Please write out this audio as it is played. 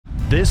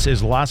This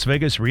is Las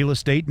Vegas Real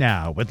Estate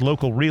Now with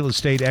local real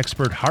estate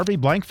expert Harvey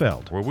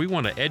Blankfeld. Where we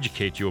want to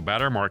educate you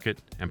about our market,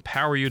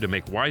 empower you to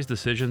make wise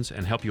decisions,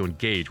 and help you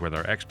engage with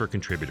our expert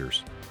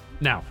contributors.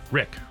 Now,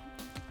 Rick,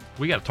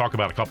 we got to talk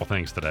about a couple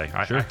things today.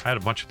 Sure. I had a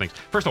bunch of things.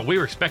 First of all, we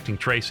were expecting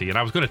Tracy, and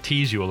I was going to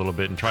tease you a little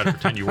bit and try to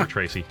pretend you were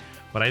Tracy,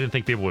 but I didn't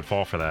think people would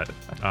fall for that.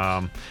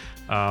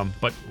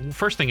 But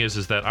first thing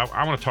is that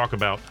I want to talk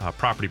about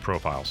property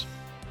profiles.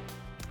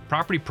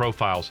 Property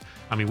profiles,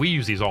 I mean, we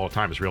use these all the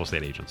time as real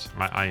estate agents.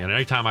 And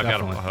anytime I've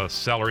got a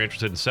seller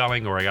interested in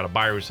selling or I got a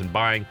buyer interested in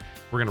buying,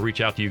 we're going to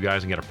reach out to you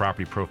guys and get a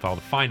property profile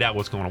to find out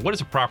what's going on. What does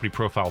a property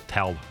profile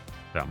tell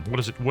them? What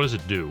does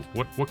it do?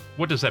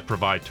 What does that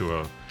provide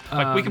to a...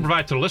 Like we can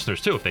provide to the listeners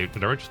too if they're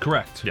interested.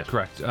 Correct. Yes.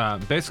 Correct.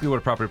 Basically, what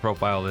a property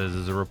profile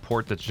is a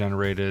report that's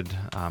generated,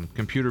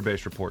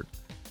 computer-based report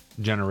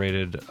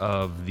generated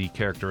of the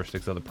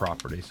characteristics of the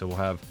property. So we'll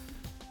have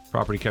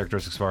property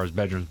characteristics as far as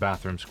bedrooms,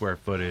 bathrooms, square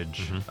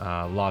footage,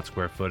 lot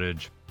square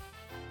footage.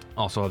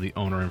 Also have the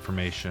owner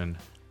information,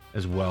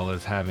 as well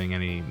as having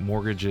any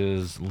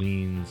mortgages,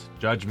 liens,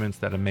 judgments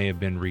that may have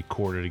been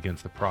recorded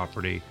against the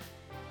property.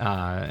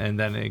 And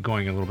then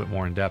going a little bit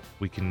more in depth,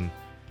 we can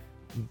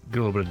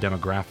get a little bit of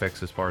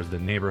demographics as far as the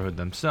neighborhood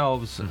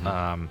themselves,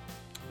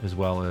 as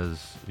well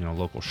as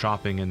local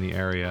shopping in the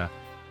area,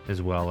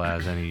 as well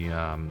as any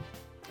some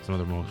of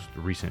the most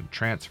recent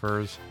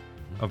transfers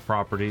of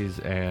properties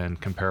and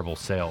comparable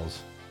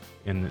sales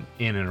in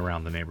and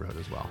around the neighborhood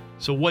as well.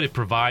 So what it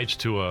provides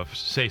to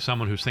say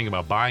someone who's thinking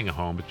about buying a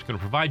home, it's going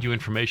to provide you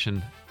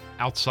information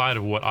outside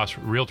of what us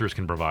realtors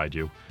can provide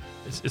you.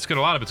 A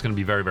lot of it's going to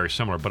be very, very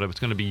similar, but it's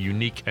going to be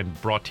unique and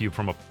brought to you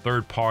from a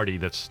third party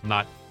that's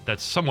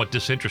somewhat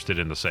disinterested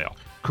in the sale.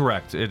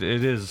 Correct. It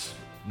is,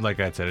 like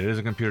I said, it is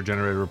a computer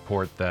generated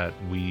report that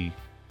we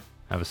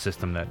have a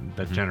system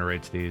that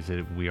generates these.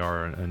 We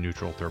are a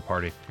neutral third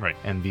party. Right.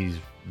 And these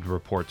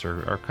reports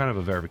are kind of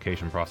a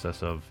verification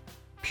process of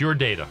pure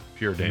data.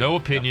 Pure data. No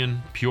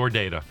opinion, pure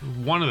data.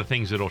 One of the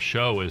things it'll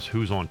show is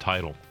who's on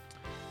title.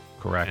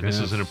 Correct. And this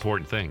is an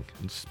important thing.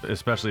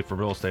 Especially for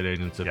real estate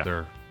agents if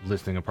they're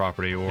listing a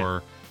property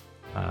or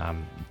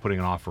putting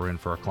an offer in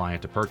for a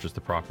client to purchase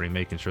the property,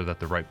 making sure that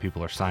the right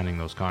people are signing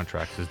those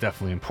contracts is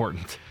definitely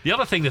important. The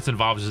other thing that's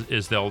involved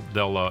is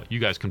you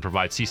guys can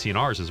provide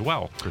CC&Rs as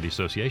well for the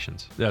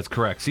associations. That's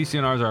correct.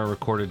 CC&Rs are a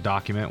recorded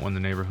document when the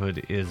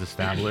neighborhood is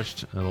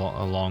established,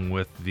 along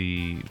with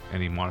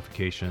any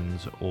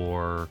modifications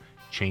or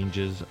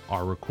changes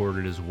are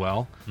recorded as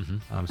well.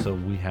 So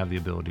we have the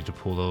ability to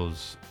pull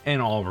those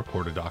and all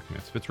recorded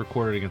documents. If it's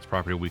recorded against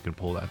property, we can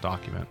pull that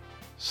document.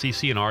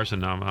 CC&Rs,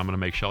 and I'm going to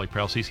make Shelley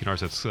proud.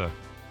 CC&Rs, that's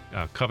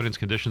covenants,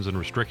 conditions, and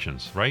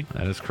restrictions, right?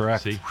 That is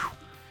correct. See?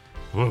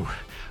 Whoa.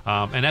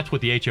 And that's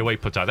what the HOA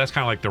puts out. That's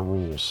kind of like the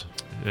rules.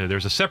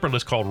 There's a separate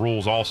list called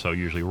rules also,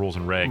 usually rules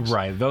and regs.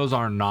 Right. Those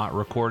are not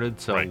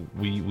recorded, so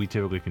we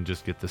typically can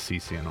just get the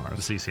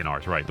CC&Rs. The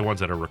CC&Rs, right. The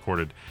ones that are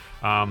recorded.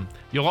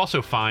 You'll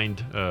also find,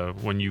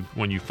 when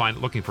you find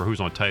looking for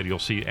who's on title, you'll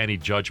see any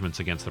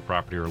judgments against the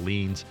property or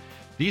liens.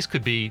 These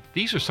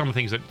are some of the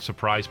things that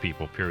surprise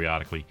people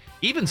periodically.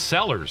 Even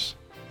sellers.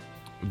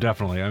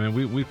 Definitely. I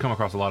mean, we've come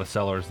across a lot of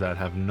sellers that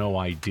have no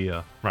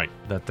idea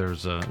that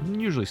there's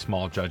usually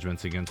small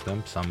judgments against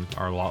them. Some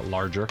are a lot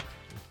larger.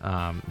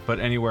 But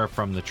anywhere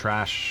from the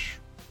trash,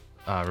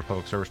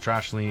 Republic Service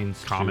trash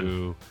liens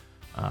to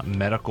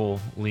medical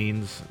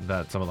liens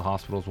that some of the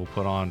hospitals will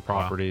put on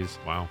properties.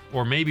 Wow.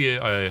 Or maybe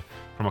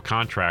from a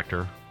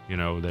contractor,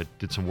 that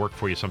did some work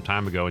for you some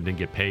time ago and didn't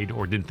get paid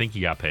or didn't think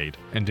he got paid.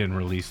 And didn't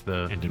release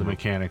the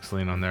mechanics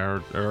lien on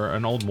there. Or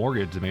an old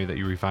mortgage maybe that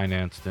you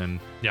refinanced and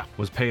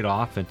was paid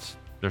off.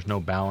 There's no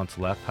balance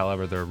left.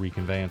 However, their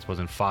reconveyance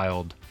wasn't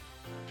filed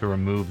to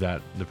remove the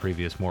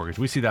previous mortgage.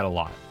 We see that a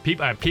lot.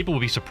 People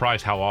will be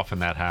surprised how often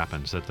that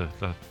happens, that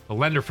the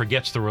lender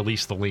forgets to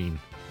release the lien.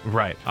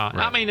 Right.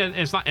 I mean,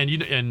 it's not, and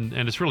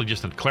it's really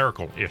just a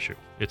clerical issue.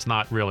 It's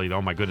not really,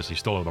 oh my goodness, he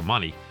stole the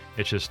money.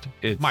 It's just,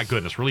 my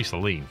goodness, release the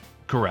lien.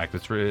 Correct.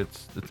 It's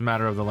a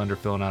matter of the lender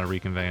filling out a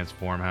reconveyance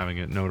form, having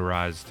it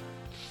notarized,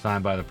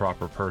 signed by the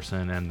proper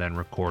person, and then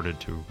recorded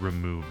to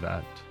remove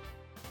that.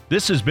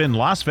 This has been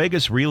Las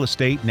Vegas Real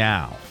Estate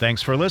Now.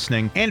 Thanks for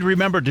listening, and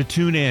remember to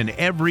tune in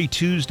every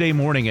Tuesday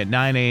morning at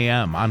 9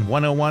 a.m. on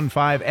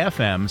 101.5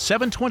 FM,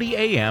 720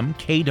 a.m.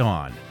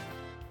 KDAWN.